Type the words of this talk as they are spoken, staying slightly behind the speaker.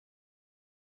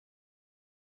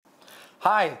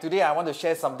Hi, today I want to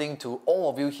share something to all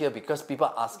of you here because people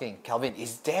are asking, Calvin,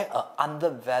 is there an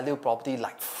undervalued property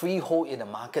like Freehold in the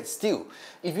market still?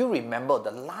 If you remember,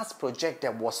 the last project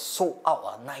that was sold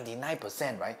out at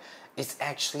 99%, right? It's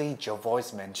actually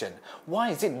Jervois mentioned.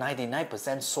 Why is it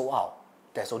 99% sold out?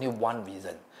 There's only one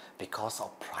reason, because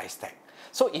of price tag.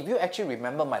 So if you actually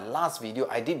remember my last video,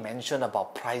 I did mention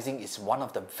about pricing is one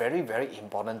of the very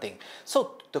important thing.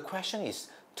 So the question is,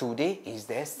 today, is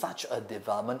there such a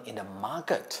development in the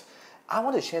market? I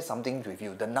want to share something with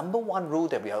you. The number one rule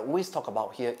that we always talk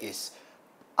about here is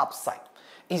upside.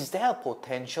 Is there a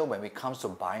potential when it comes to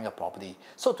buying a property?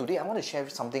 So today I want to share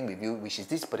something with you, which is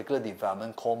this particular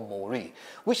development called Mori,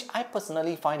 which I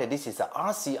personally find that this is a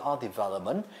RCR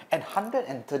development and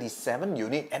 137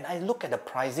 unit, and I look at the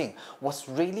pricing was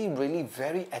really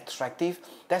very attractive.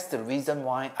 That's the reason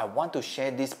why I want to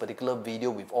share this particular video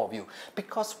with all of you.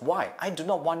 Because why? I do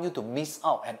not want you to miss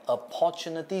out an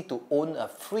opportunity to own a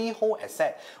freehold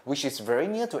asset, which is very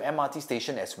near to MRT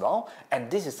station as well, and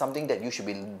this is something that you should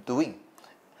be doing.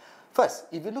 First,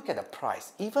 if you look at the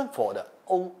price, even for the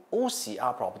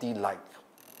OCR property like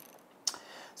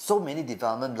so many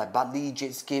developments like Bartley,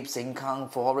 Jadescape,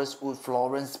 Sengkang, Forest Wood,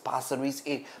 Florence, Pasir Ris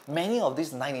 8, many of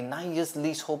these 99 years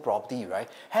leasehold property, right,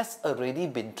 has already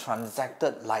been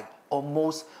transacted like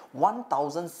almost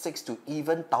 1,006 to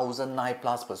even 1,009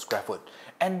 plus per square foot.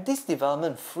 And this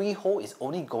development Freehold is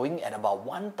only going at about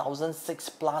 1,006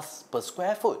 plus per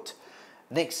square foot.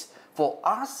 Next, for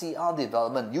RCR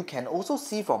development, you can also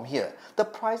see from here, the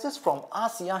prices from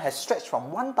RCR has stretched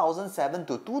from 1,007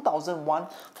 to 2,001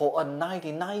 for a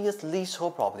 99 years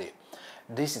leasehold property.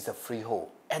 This is a freehold,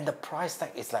 and the price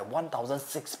tag is like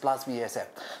 1,006 plus VSF.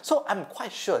 So I'm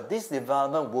quite sure this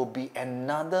development will be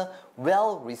another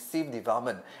well-received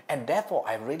development, and therefore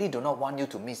I really do not want you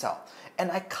to miss out.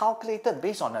 And I calculated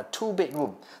based on a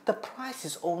 2-bedroom, the price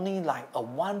is only like a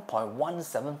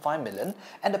 1.175 million,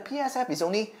 and the PSF is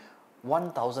only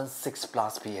 1,006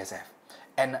 plus PSF.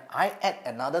 And I add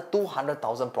another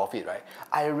 200,000 profit, right?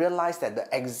 I realized that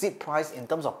the exit price in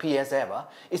terms of PSF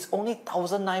is only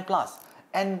 1,009 plus.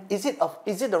 And is it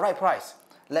the right price?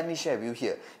 Let me share with you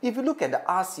here. If you look at the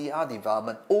RCR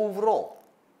development overall,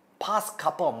 past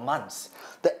couple of months,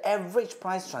 the average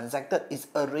price transacted is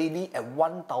already at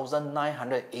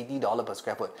 $1,980 per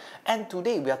square foot. And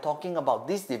today we are talking about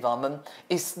this development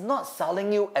is not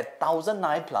selling you at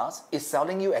 1,009 plus, it's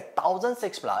selling you at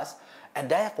 1,006 plus. And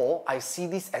therefore, I see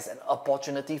this as an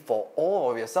opportunity for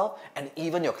all of yourself and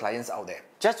even your clients out there.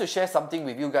 Just to share something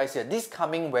with you guys here, this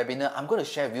coming webinar, I'm going to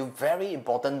share with you very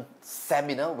important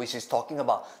seminar, which is talking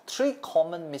about 3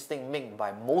 common mistakes made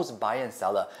by most buyer and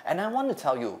seller. And I want to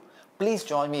tell you, please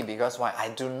join me, because why? I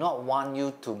do not want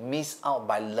you to miss out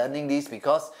by learning this,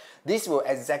 because this will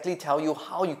exactly tell you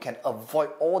how you can avoid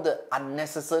all the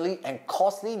unnecessary and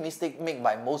costly mistakes made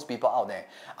by most people out there.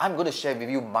 I'm going to share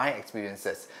with you my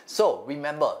experiences. So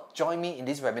remember, join me in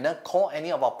this webinar, call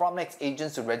any of our PropNex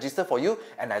agents to register for you,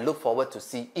 and I look forward to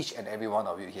see each and every one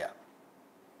of you here.